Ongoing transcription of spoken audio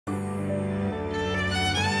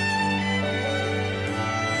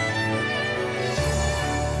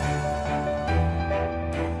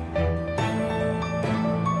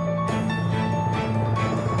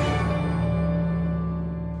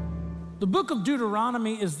book of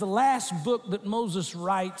Deuteronomy is the last book that Moses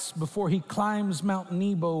writes before he climbs Mount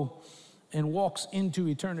Nebo and walks into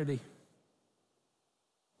eternity.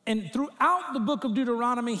 And throughout the book of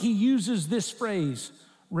Deuteronomy, he uses this phrase,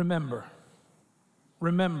 remember,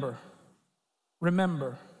 remember,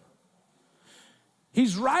 remember.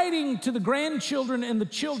 He's writing to the grandchildren and the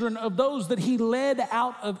children of those that he led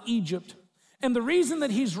out of Egypt. And the reason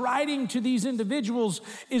that he's writing to these individuals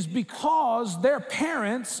is because their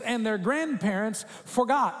parents and their grandparents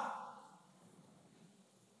forgot.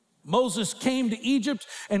 Moses came to Egypt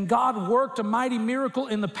and God worked a mighty miracle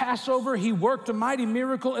in the Passover. He worked a mighty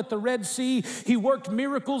miracle at the Red Sea. He worked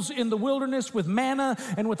miracles in the wilderness with manna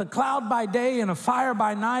and with a cloud by day and a fire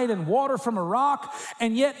by night and water from a rock.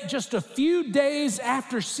 And yet just a few days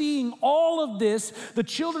after seeing all of this, the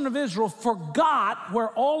children of Israel forgot where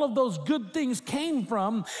all of those good things came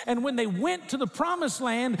from. And when they went to the promised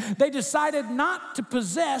land, they decided not to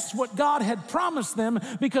possess what God had promised them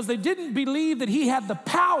because they didn't believe that he had the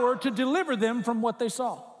power to deliver them from what they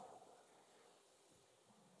saw.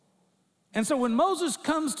 And so when Moses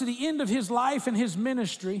comes to the end of his life and his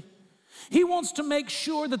ministry, he wants to make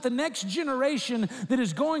sure that the next generation that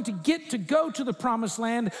is going to get to go to the promised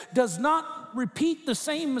land does not repeat the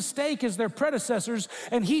same mistake as their predecessors.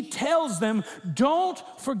 And he tells them, don't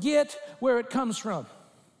forget where it comes from.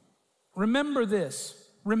 Remember this,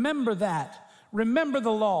 remember that, remember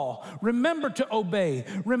the law, remember to obey,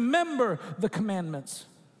 remember the commandments.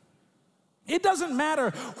 It doesn't matter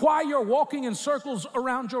why you're walking in circles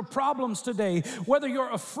around your problems today, whether you're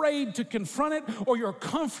afraid to confront it or you're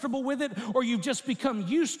comfortable with it or you've just become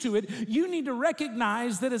used to it. You need to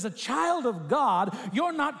recognize that as a child of God,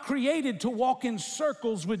 you're not created to walk in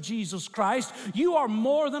circles with Jesus Christ. You are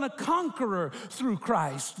more than a conqueror through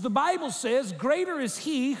Christ. The Bible says, greater is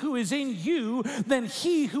he who is in you than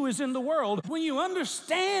he who is in the world. When you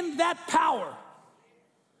understand that power,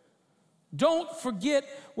 don't forget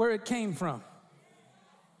where it came from.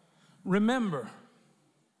 Remember.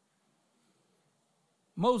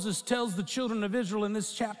 Moses tells the children of Israel in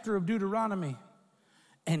this chapter of Deuteronomy,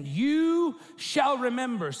 and you shall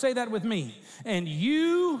remember. Say that with me. And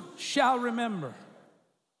you shall remember.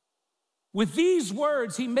 With these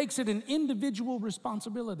words, he makes it an individual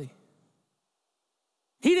responsibility.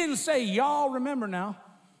 He didn't say, y'all remember now.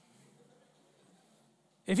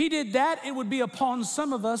 If he did that, it would be upon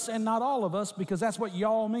some of us and not all of us, because that's what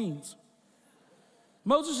y'all means.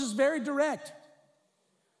 Moses is very direct.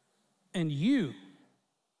 And you,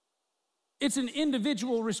 it's an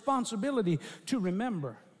individual responsibility to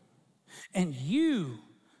remember. And you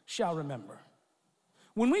shall remember.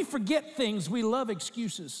 When we forget things, we love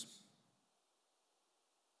excuses.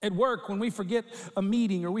 At work, when we forget a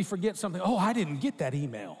meeting or we forget something, oh, I didn't get that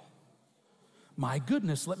email. My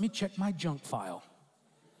goodness, let me check my junk file.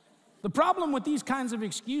 The problem with these kinds of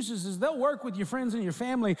excuses is they'll work with your friends and your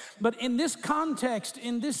family, but in this context,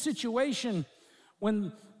 in this situation,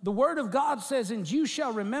 when the Word of God says, and you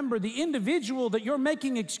shall remember, the individual that you're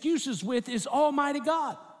making excuses with is Almighty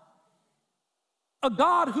God. A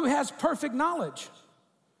God who has perfect knowledge.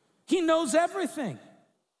 He knows everything.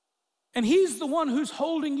 And he's the one who's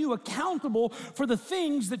holding you accountable for the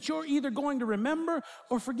things that you're either going to remember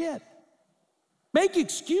or forget. Make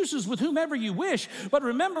excuses with whomever you wish, but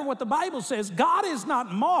remember what the Bible says. God is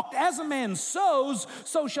not mocked. As a man sows,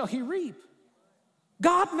 so shall he reap.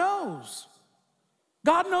 God knows.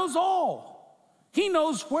 God knows all. He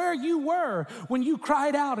knows where you were when you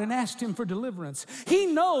cried out and asked him for deliverance. He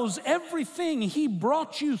knows everything he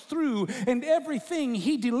brought you through and everything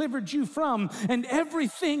he delivered you from and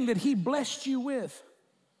everything that he blessed you with.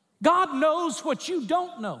 God knows what you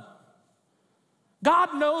don't know.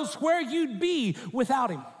 God knows where you'd be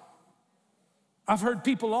without him. I've heard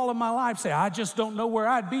people all of my life say, I just don't know where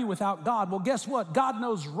I'd be without God. Well, guess what? God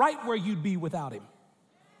knows right where you'd be without him.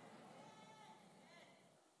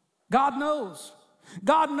 God knows.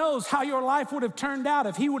 God knows how your life would have turned out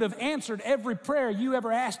if he would have answered every prayer you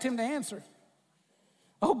ever asked him to answer.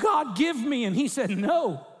 Oh, God, give me. And he said,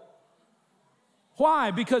 no.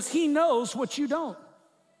 Why? Because he knows what you don't.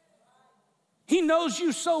 He knows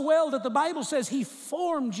you so well that the Bible says he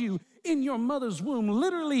formed you in your mother's womb.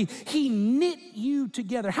 Literally, he knit you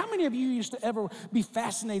together. How many of you used to ever be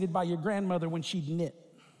fascinated by your grandmother when she'd knit?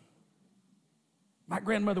 My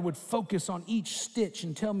grandmother would focus on each stitch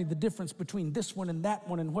and tell me the difference between this one and that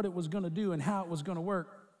one and what it was going to do and how it was going to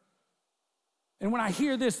work. And when I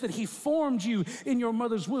hear this, that he formed you in your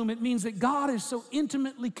mother's womb, it means that God is so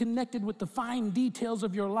intimately connected with the fine details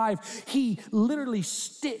of your life. He literally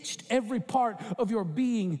stitched every part of your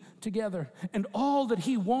being together. And all that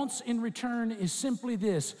he wants in return is simply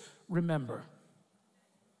this: remember.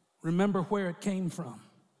 Remember where it came from.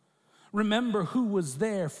 Remember who was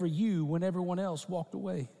there for you when everyone else walked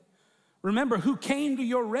away. Remember who came to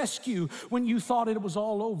your rescue when you thought it was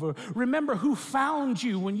all over. Remember who found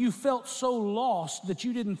you when you felt so lost that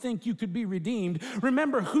you didn't think you could be redeemed.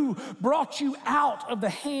 Remember who brought you out of the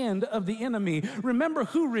hand of the enemy. Remember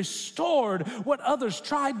who restored what others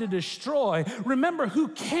tried to destroy. Remember who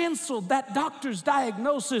canceled that doctor's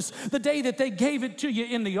diagnosis the day that they gave it to you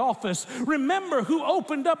in the office. Remember who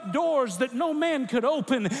opened up doors that no man could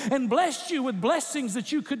open and blessed you with blessings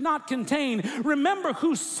that you could not contain. Remember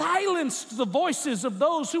who silenced the voices of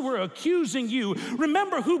those who were accusing you.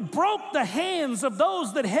 Remember who broke the hands of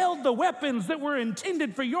those that held the weapons that were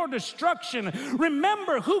intended for your destruction.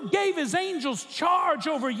 Remember who gave his angels charge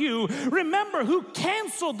over you. Remember who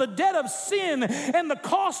canceled the debt of sin and the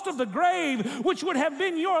cost of the grave, which would have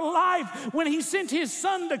been your life when he sent his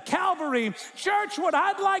son to Calvary. Church, what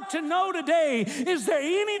I'd like to know today, is there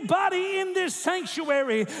anybody in this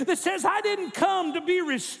sanctuary that says, I didn't come to be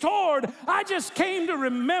restored, I just came to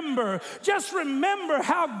remember. Just remember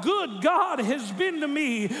how good God has been to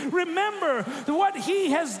me. Remember what he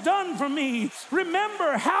has done for me.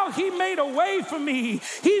 Remember how he made a way for me.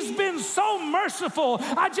 He's been so merciful,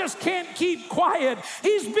 I just can't keep quiet.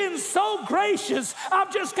 He's been so gracious,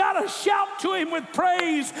 I've just got to shout to him with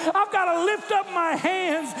praise. I've got to lift up my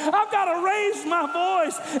hands. I've got to raise my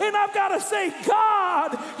voice, and I've got to say,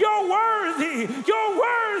 God, you're worthy. You're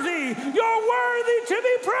worthy. You're worthy to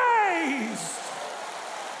be praised.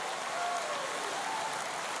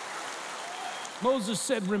 Moses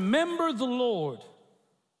said, remember the Lord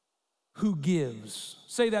who gives.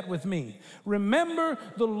 Say that with me. Remember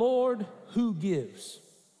the Lord who gives.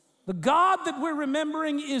 The God that we're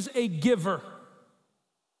remembering is a giver.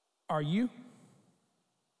 Are you?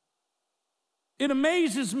 It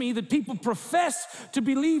amazes me that people profess to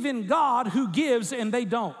believe in God who gives and they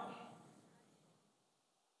don't.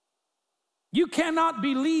 You cannot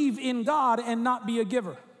believe in God and not be a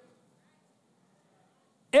giver.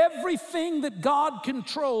 Everything that God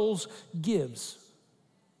controls gives.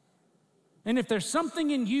 And if there's something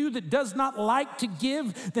in you that does not like to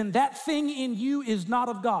give, then that thing in you is not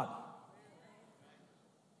of God.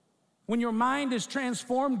 When your mind is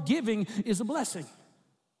transformed, giving is a blessing.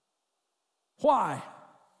 Why?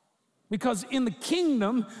 Because in the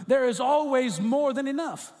kingdom, there is always more than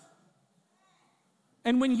enough.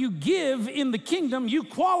 And when you give in the kingdom, you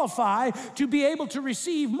qualify to be able to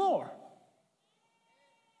receive more.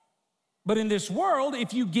 But in this world,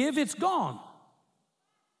 if you give, it's gone.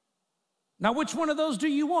 Now, which one of those do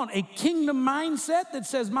you want? A kingdom mindset that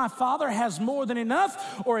says my Father has more than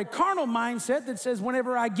enough, or a carnal mindset that says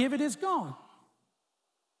whenever I give it, it's gone?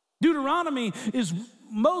 Deuteronomy is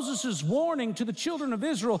Moses' warning to the children of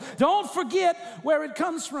Israel. Don't forget where it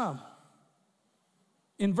comes from.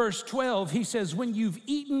 In verse 12, he says, when you've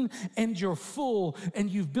eaten and you're full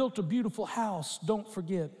and you've built a beautiful house, don't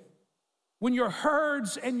forget. When your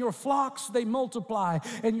herds and your flocks, they multiply,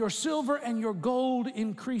 and your silver and your gold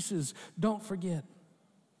increases, don't forget.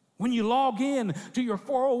 When you log in to your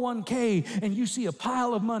 401k and you see a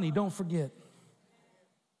pile of money, don't forget.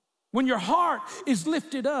 When your heart is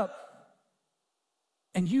lifted up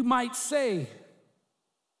and you might say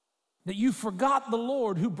that you forgot the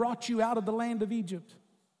Lord who brought you out of the land of Egypt.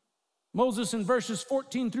 Moses in verses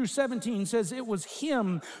 14 through 17 says it was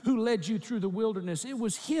him who led you through the wilderness. It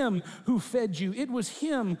was him who fed you. It was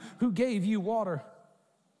him who gave you water.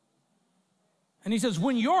 And he says,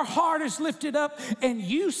 when your heart is lifted up and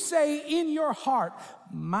you say in your heart,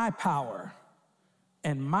 my power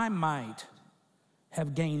and my might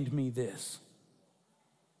have gained me this.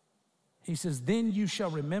 He says, then you shall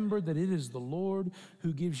remember that it is the Lord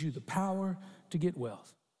who gives you the power to get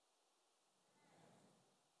wealth.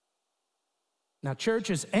 Now, church,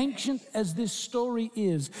 as ancient as this story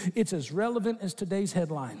is, it's as relevant as today's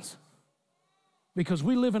headlines. Because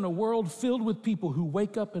we live in a world filled with people who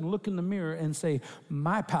wake up and look in the mirror and say,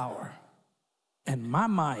 my power and my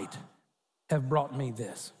might have brought me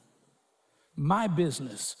this. My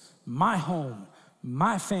business, my home,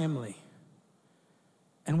 my family.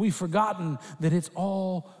 And we've forgotten that it's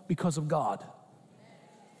all because of God.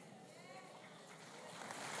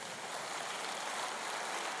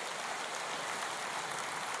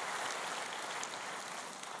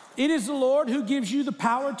 It is the Lord who gives you the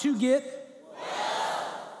power to get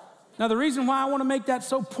wealth. Now, the reason why I want to make that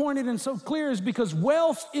so pointed and so clear is because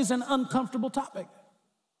wealth is an uncomfortable topic.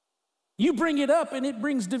 You bring it up and it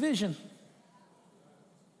brings division.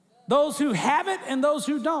 Those who have it and those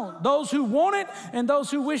who don't. Those who want it and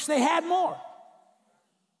those who wish they had more.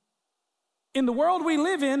 In the world we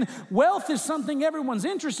live in, wealth is something everyone's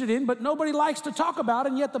interested in, but nobody likes to talk about,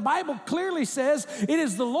 and yet the Bible clearly says it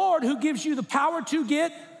is the Lord who gives you the power to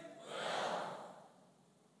get wealth.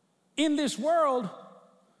 In this world,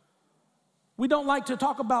 we don't like to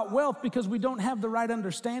talk about wealth because we don't have the right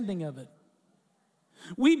understanding of it.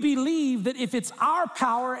 We believe that if it's our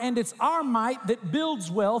power and it's our might that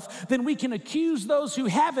builds wealth, then we can accuse those who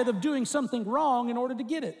have it of doing something wrong in order to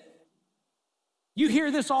get it. You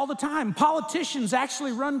hear this all the time. Politicians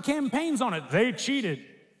actually run campaigns on it. They cheated.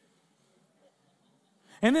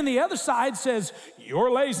 And then the other side says,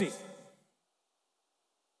 you're lazy.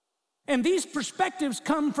 And these perspectives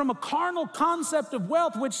come from a carnal concept of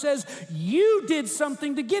wealth, which says you did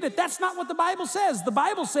something to get it. That's not what the Bible says. The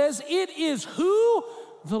Bible says it is who?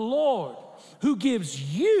 The Lord, who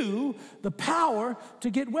gives you the power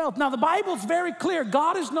to get wealth. Now, the Bible's very clear.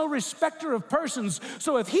 God is no respecter of persons.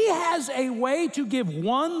 So if he has a way to give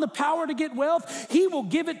one the power to get wealth, he will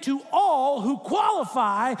give it to all who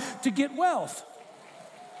qualify to get wealth.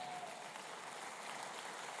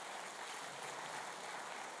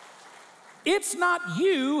 It's not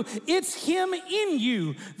you, it's him in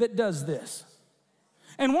you that does this.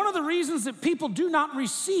 And one of the reasons that people do not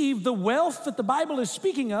receive the wealth that the Bible is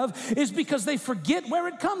speaking of is because they forget where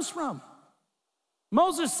it comes from.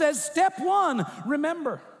 Moses says, step one,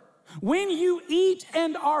 remember. When you eat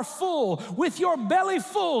and are full, with your belly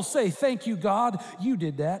full, say, thank you, God, you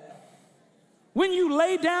did that. When you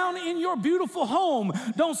lay down in your beautiful home,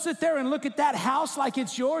 don't sit there and look at that house like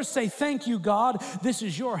it's yours. Say, thank you, God, this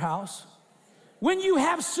is your house. When you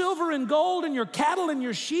have silver and gold and your cattle and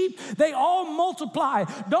your sheep, they all multiply.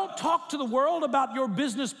 Don't talk to the world about your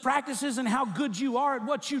business practices and how good you are at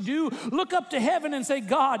what you do. Look up to heaven and say,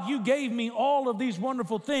 God, you gave me all of these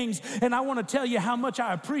wonderful things, and I want to tell you how much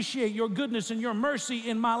I appreciate your goodness and your mercy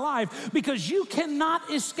in my life, because you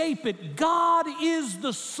cannot escape it. God is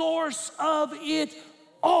the source of it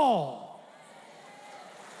all.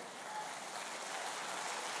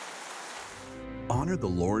 Honor the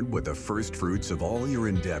Lord with the first fruits of all your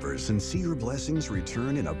endeavors and see your blessings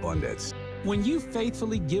return in abundance. When you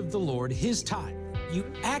faithfully give the Lord his tithe, you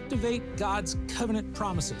activate God's covenant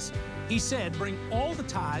promises. He said, bring all the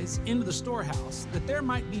tithes into the storehouse, that there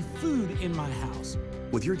might be food in my house.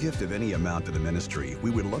 With your gift of any amount to the ministry,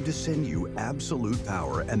 we would love to send you Absolute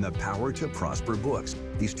Power and the Power to Prosper books.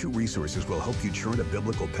 These two resources will help you chart a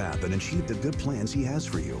biblical path and achieve the good plans he has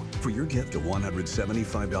for you. For your gift of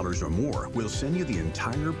 $175 or more, we'll send you the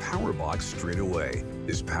entire Power Box straight away.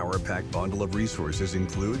 This power-packed bundle of resources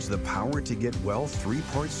includes the Power to Get Wealth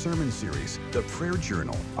 3-part sermon series, the Prayer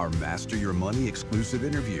Journal, our Master Your Money exclusive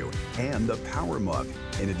interview, and the Power Mug,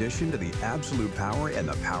 in addition to the Absolute Power and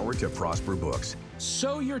the Power to Prosper books.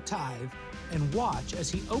 Sow your tithe and watch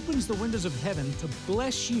as he opens the windows of heaven to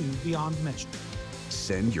bless you beyond measure.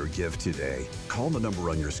 Send your gift today. Call the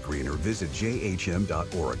number on your screen or visit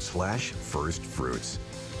jhm.org/firstfruits.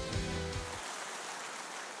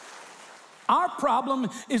 Our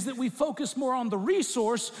problem is that we focus more on the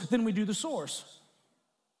resource than we do the source.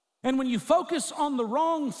 And when you focus on the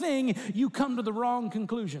wrong thing, you come to the wrong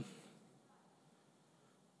conclusion.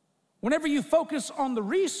 Whenever you focus on the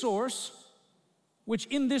resource, which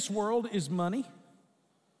in this world is money,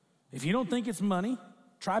 if you don't think it's money,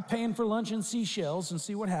 try paying for lunch in seashells and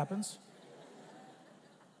see what happens.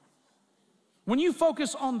 When you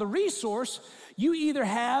focus on the resource, you either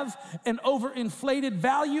have an overinflated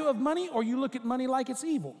value of money or you look at money like it's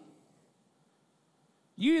evil.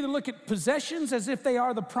 You either look at possessions as if they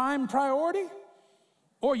are the prime priority,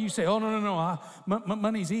 or you say, oh, no,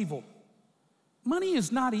 money's evil. Money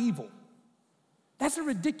is not evil. That's a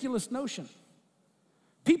ridiculous notion.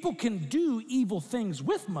 People can do evil things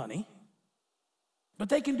with money, but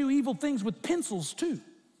they can do evil things with pencils too.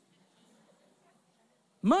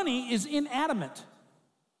 Money is inanimate.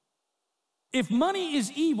 If money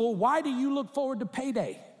is evil, why do you look forward to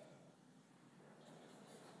payday?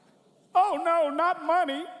 Oh no, not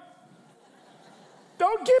money.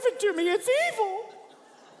 Don't give it to me, it's evil.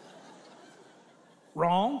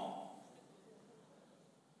 Wrong.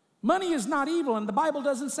 Money is not evil, and the Bible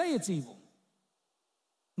doesn't say it's evil.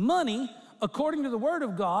 Money, according to the Word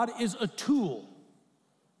of God, is a tool.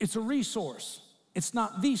 It's a resource. It's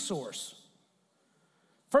not the source.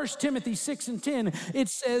 1 Timothy 6:10, it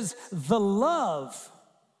says, the love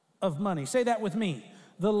of money. Say that with me.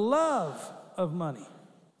 The love of money.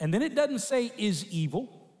 And then it doesn't say is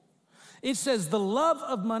evil. It says the love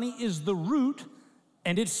of money is the root,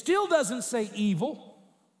 and it still doesn't say evil.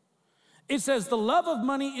 It says the love of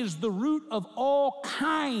money is the root of all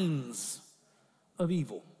kinds of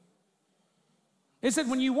evil. It said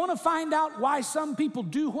when you want to find out why some people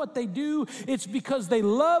do what they do, it's because they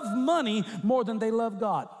love money more than they love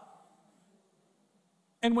God.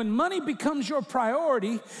 And when money becomes your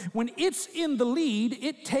priority, when it's in the lead,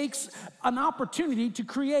 it takes an opportunity to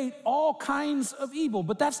create all kinds of evil.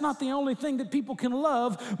 But that's not the only thing that people can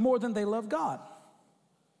love more than they love God.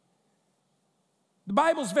 The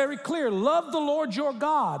Bible's very clear. Love the Lord your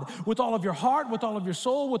God with all of your heart, with all of your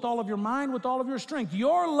soul, with all of your mind, with all of your strength.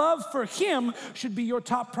 Your love for Him should be your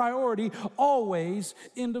top priority, always.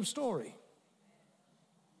 End of story.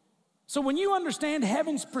 So when you understand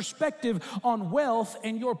heaven's perspective on wealth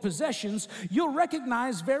and your possessions, you'll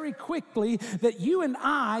recognize very quickly that you and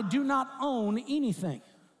I do not own anything.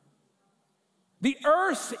 The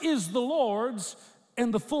earth is the Lord's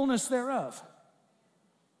and the fullness thereof.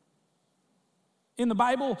 In the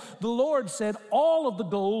Bible, the Lord said, all of the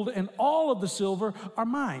gold and all of the silver are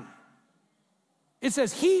mine. It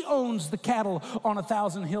says He owns the cattle on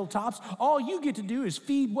 1,000 hilltops. All you get to do is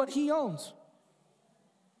feed what He owns.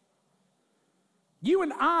 You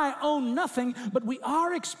and I own nothing, but we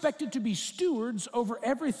are expected to be stewards over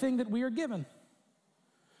everything that we are given.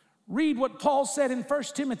 Read what Paul said in 1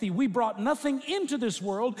 Timothy. We brought nothing into this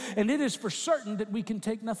world, and it is for certain that we can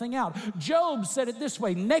take nothing out. Job said it this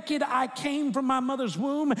way, naked I came from my mother's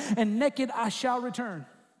womb, and naked I shall return.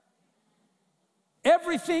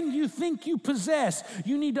 Everything you think you possess,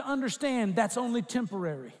 you need to understand that's only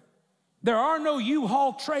temporary. There are no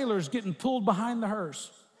U-Haul trailers getting pulled behind the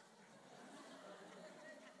hearse.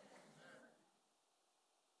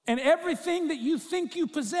 And everything that you think you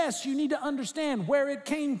possess, you need to understand where it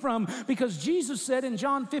came from, because Jesus said in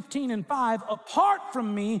John 15:5, apart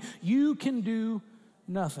from me, you can do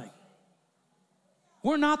nothing.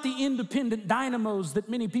 We're not the independent dynamos that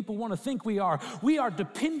many people want to think we are. We are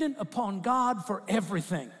dependent upon God for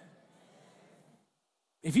everything.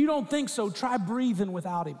 If you don't think so, try breathing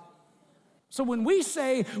without Him. So when we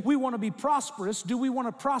say we want to be prosperous, do we want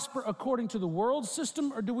to prosper according to the world's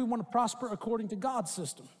system, or do we want to prosper according to God's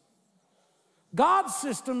system? God's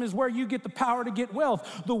system is where you get the power to get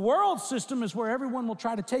wealth. The world's system is where everyone will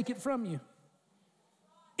try to take it from you.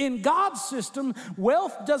 In God's system,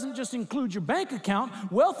 wealth doesn't just include your bank account.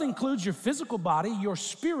 Wealth includes your physical body, your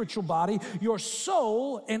spiritual body, your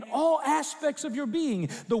soul, and all aspects of your being.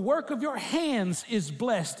 The work of your hands is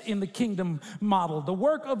blessed in the kingdom model. The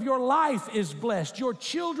work of your life is blessed. Your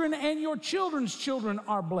children and your children's children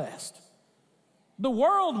are blessed. The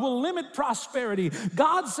world will limit prosperity.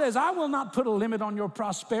 God says, I will not put a limit on your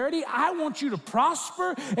prosperity. I want you to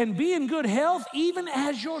prosper and be in good health even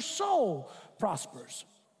as your soul prospers.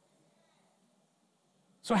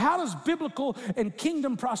 So how does biblical and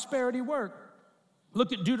kingdom prosperity work?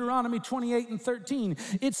 Look at Deuteronomy 28:13.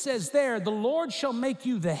 It says there, the Lord shall make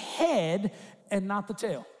you the head and not the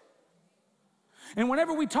tail. And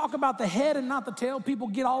whenever we talk about the head and not the tail, people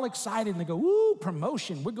get all excited and they go, ooh,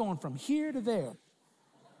 promotion. We're going from here to there.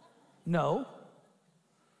 No.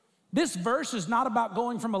 This verse is not about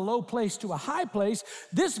going from a low place to a high place.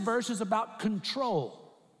 This verse is about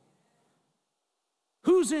control.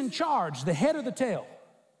 Who's in charge, the head or the tail?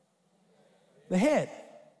 The head.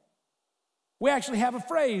 We actually have a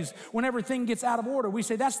phrase when everything gets out of order. We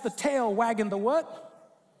say that's the tail wagging the what?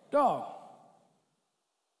 Dog.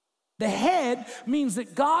 The head means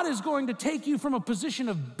that God is going to take you from a position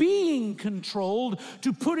of being controlled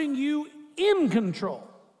to putting you in control.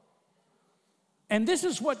 And this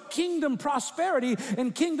is what kingdom prosperity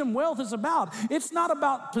and kingdom wealth is about. It's not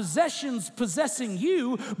about possessions possessing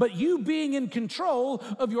you, but you being in control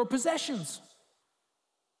of your possessions.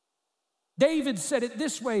 David said it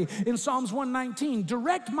this way in Psalms 119,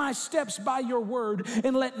 direct my steps by your word,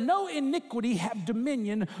 and let no iniquity have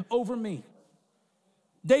dominion over me.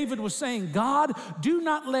 David was saying, God, do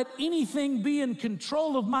not let anything be in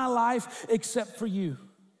control of my life except for you.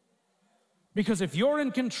 Because if you're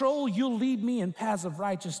in control, you'll lead me in paths of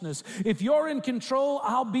righteousness. If you're in control,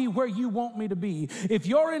 I'll be where you want me to be. If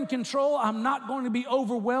you're in control, I'm not going to be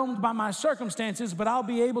overwhelmed by my circumstances, but I'll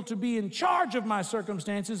be able to be in charge of my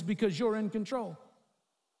circumstances because you're in control.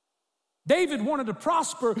 David wanted to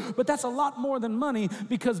prosper, but that's a lot more than money,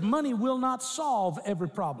 because money will not solve every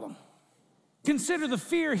problem. Consider the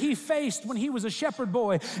fear he faced when he was a shepherd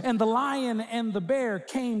boy and the lion and the bear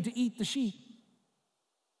came to eat the sheep.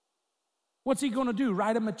 What's he going to do?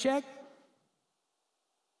 Write him a check?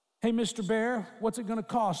 Hey, Mr. Bear, what's it going to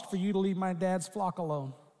cost for you to leave my dad's flock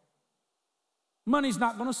alone? Money's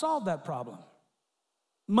not going to solve that problem.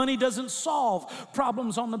 Money doesn't solve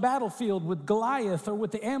problems on the battlefield with Goliath or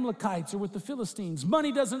with the Amalekites or with the Philistines.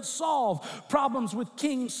 Money doesn't solve problems with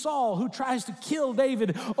King Saul, who tries to kill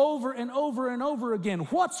David over and over and over again.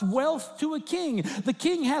 What's wealth to a king? The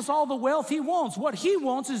king has all the wealth he wants. What he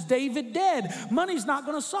wants is David dead. Money's not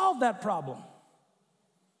going to solve that problem.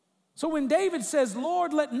 So when David says,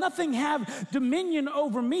 Lord, let nothing have dominion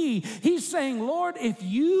over me, he's saying, Lord, if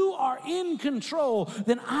you are in control,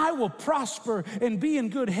 then I will prosper and be in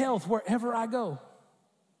good health wherever I go.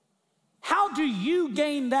 How do you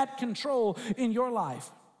gain that control in your life?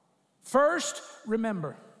 First,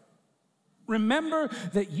 remember. Remember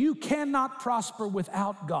that you cannot prosper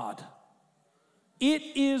without God. It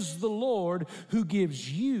is the Lord who gives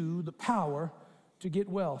you the power to get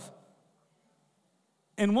wealth.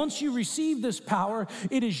 And once you receive this power,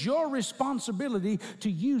 it is your responsibility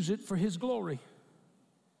to use it for His glory.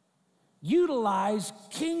 Utilize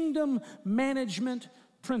kingdom management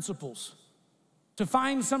principles. To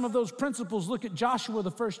find some of those principles, look at Joshua,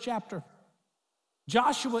 the first chapter.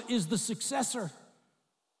 Joshua is the successor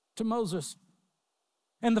to Moses.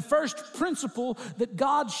 And the first principle that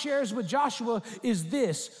God shares with Joshua is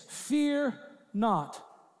this: fear not.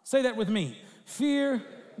 Say that with me. Fear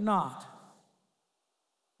not.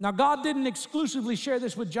 Now, God didn't exclusively share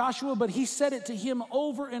this with Joshua, but He said it to him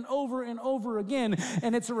over and over and over again.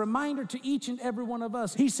 And it's a reminder to each and every one of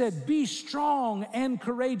us. He said, be strong and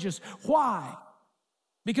courageous. Why?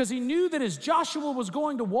 Because He knew that as Joshua was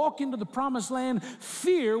going to walk into the promised land,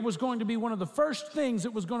 fear was going to be one of the first things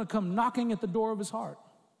that was going to come knocking at the door of his heart.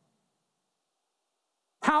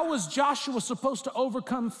 How was Joshua supposed to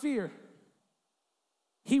overcome fear?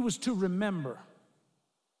 He was to remember.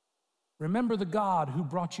 Remember the God who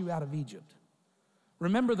brought you out of Egypt.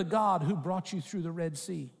 Remember the God who brought you through the Red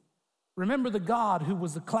Sea. Remember the God who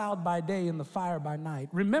was the cloud by day and the fire by night.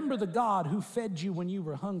 Remember the God who fed you when you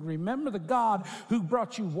were hungry. Remember the God who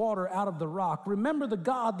brought you water out of the rock. Remember the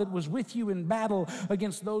God that was with you in battle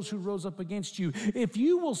against those who rose up against you. If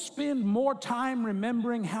you will spend more time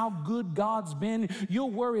remembering how good God's been,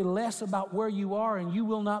 you'll worry less about where you are, and you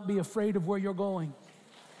will not be afraid of where you're going.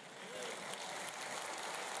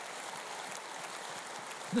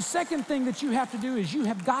 The second thing that you have to do is you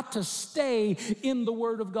have got to stay in the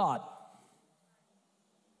Word of God.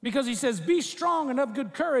 Because He says, be strong and of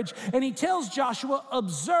good courage. And He tells Joshua,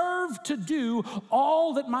 observe to do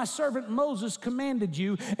all that my servant Moses commanded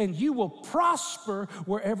you, and you will prosper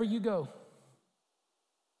wherever you go.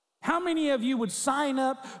 How many of you would sign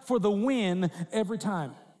up for the win every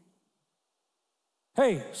time?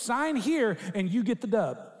 Hey, sign here and you get the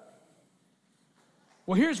dub.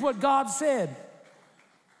 Well, here's what God said.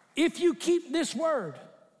 If you keep this word,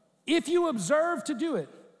 if you observe to do it,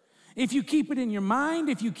 if you keep it in your mind,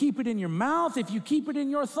 if you keep it in your mouth, if you keep it in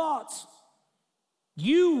your thoughts,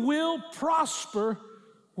 you will prosper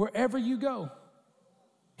wherever you go.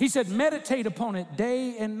 He said, meditate upon it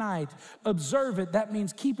day and night. Observe it. That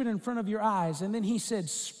means keep it in front of your eyes. And then He said,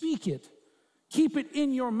 speak it. Keep it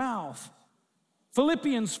in your mouth.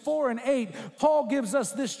 Philippians 4:8, Paul gives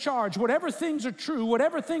us this charge. Whatever things are true,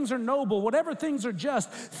 whatever things are noble, whatever things are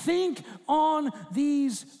just, think on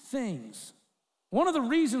these things. One of the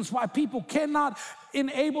reasons why people cannot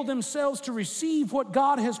enable themselves to receive what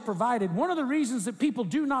God has provided, one of the reasons that people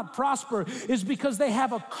do not prosper is because they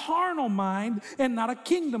have a carnal mind and not a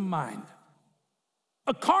kingdom mind.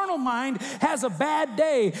 A carnal mind has a bad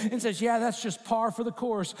day and says, yeah, that's just par for the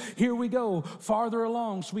course. Here we go, farther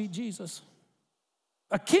along, sweet Jesus.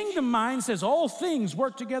 A kingdom mind says all things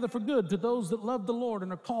work together for good to those that love the Lord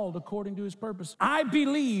and are called according to His purpose. I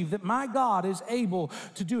believe that my God is able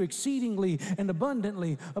to do exceedingly and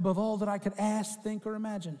abundantly above all that I could ask, think, or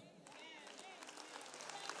imagine.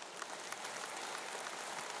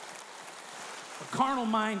 A carnal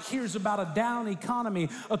mind hears about a down economy.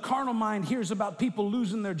 A carnal mind hears about people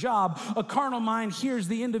losing their job. A carnal mind hears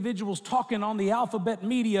the individuals talking on the alphabet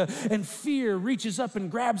media, and fear reaches up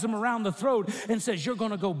and grabs them around the throat and says, you're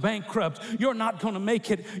going to go bankrupt. You're not going to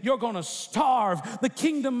make it. You're going to starve. The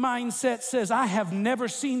kingdom mindset says, I have never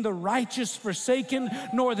seen the righteous forsaken,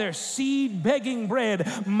 nor their seed begging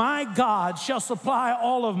bread. My God shall supply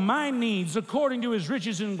all of my needs according to His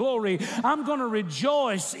riches and glory. I'm going to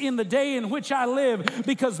rejoice in the day in which I live, live,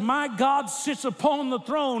 because my God sits upon the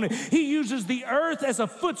throne. He uses the earth as a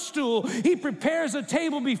footstool. He prepares a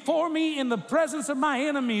table before me in the presence of my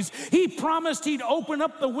enemies. He promised He'd open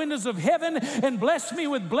up the windows of heaven and bless me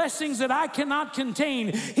with blessings that I cannot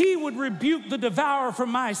contain. He would rebuke the devourer for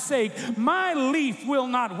my sake. My leaf will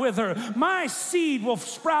not wither. My seed will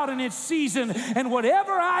sprout in its season, and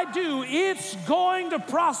whatever I do, it's going to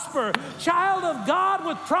prosper. Child of God,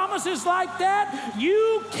 with promises like that,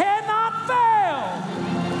 you cannot fail.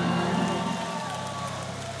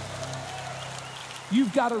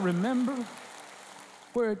 You've got to remember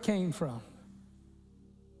where it came from.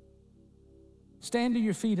 Stand to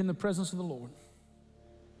your feet in the presence of the Lord.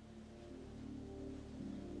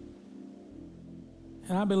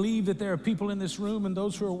 And I believe that there are people in this room and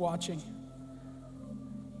those who are watching.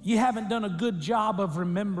 You haven't done a good job of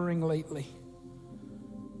remembering lately.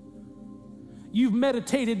 You've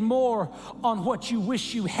meditated more on what you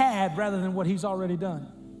wish you had rather than what He's already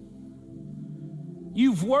done.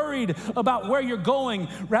 You've worried about where you're going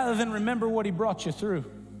rather than remember what He brought you through.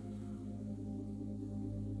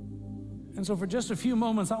 And so for just a few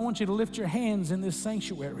moments, I want you to lift your hands in this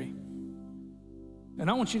sanctuary. And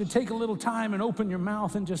I want you to take a little time and open your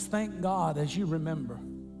mouth and just thank God as you remember.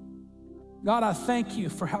 God, I thank You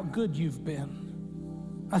for how good You've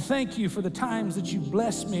been. I thank You for the times that You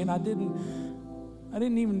blessed me and I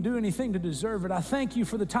didn't even do anything to deserve it. I thank You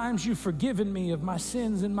for the times You've forgiven me of my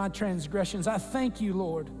sins and my transgressions. I thank You,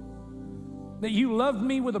 Lord, that You loved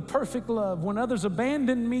me with a perfect love. When others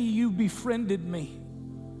abandoned me, You befriended me.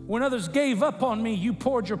 When others gave up on me, You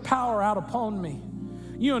poured Your power out upon me.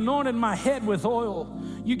 You anointed my head with oil.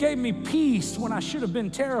 You gave me peace when I should have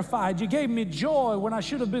been terrified. You gave me joy when I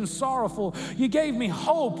should have been sorrowful. You gave me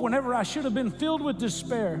hope whenever I should have been filled with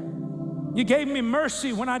despair. You gave me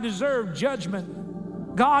mercy when I deserved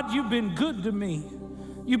judgment. God, You've been good to me.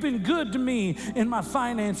 You've been good to me in my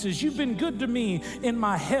finances. You've been good to me in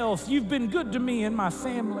my health. You've been good to me in my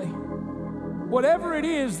family. Whatever it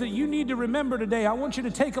is that you need to remember today, I want you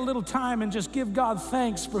to take a little time and just give God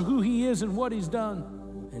thanks for who He is and what He's done.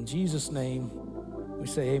 In Jesus' name, we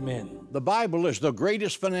say amen. The Bible is the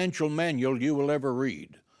greatest financial manual you will ever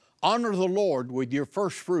read. Honor the Lord with your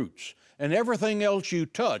first fruits, and everything else you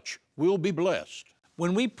touch will be blessed.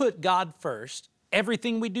 When we put God first,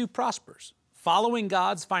 everything we do prospers. Following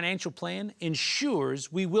God's financial plan ensures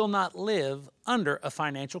we will not live under a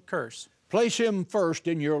financial curse. Place Him first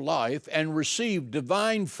in your life and receive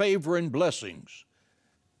divine favor and blessings.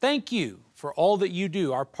 Thank you for all that you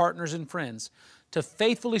do, our partners and friends, to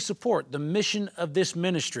faithfully support the mission of this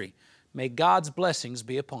ministry. May God's blessings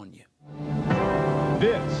be upon you.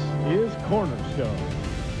 This is Cornerstone.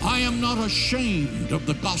 I am not ashamed of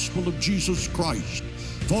the gospel of Jesus Christ,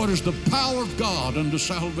 for it is the power of God unto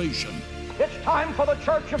salvation. It's time for the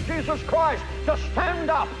Church of Jesus Christ to stand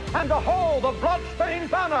up and to hold the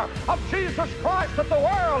blood-stained banner of Jesus Christ that the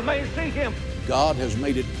world may see Him. God has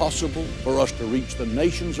made it possible for us to reach the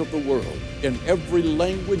nations of the world in every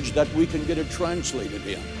language that we can get it translated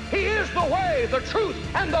in. He is the way, the truth,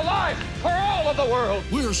 and the life for all of the world.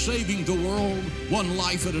 We're saving the world one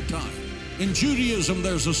life at a time. In Judaism,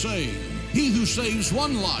 there's a saying, he who saves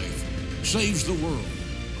one life saves the world.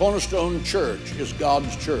 Cornerstone Church is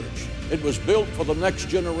God's church. It was built for the next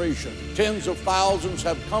generation. Tens of thousands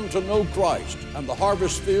have come to know Christ, and the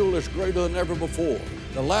harvest field is greater than ever before.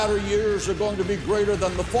 The latter years are going to be greater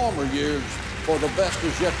than the former years, for the best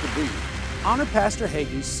is yet to be. Honor Pastor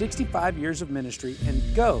Hagee's 65 years of ministry and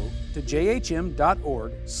go to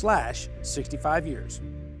jhm.org/65 years.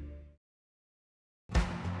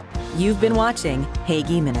 You've been watching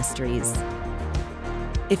Hagee Ministries.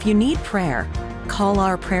 If you need prayer, call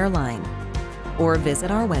our prayer line or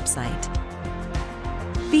visit our website.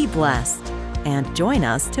 Be blessed and join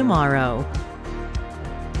us tomorrow.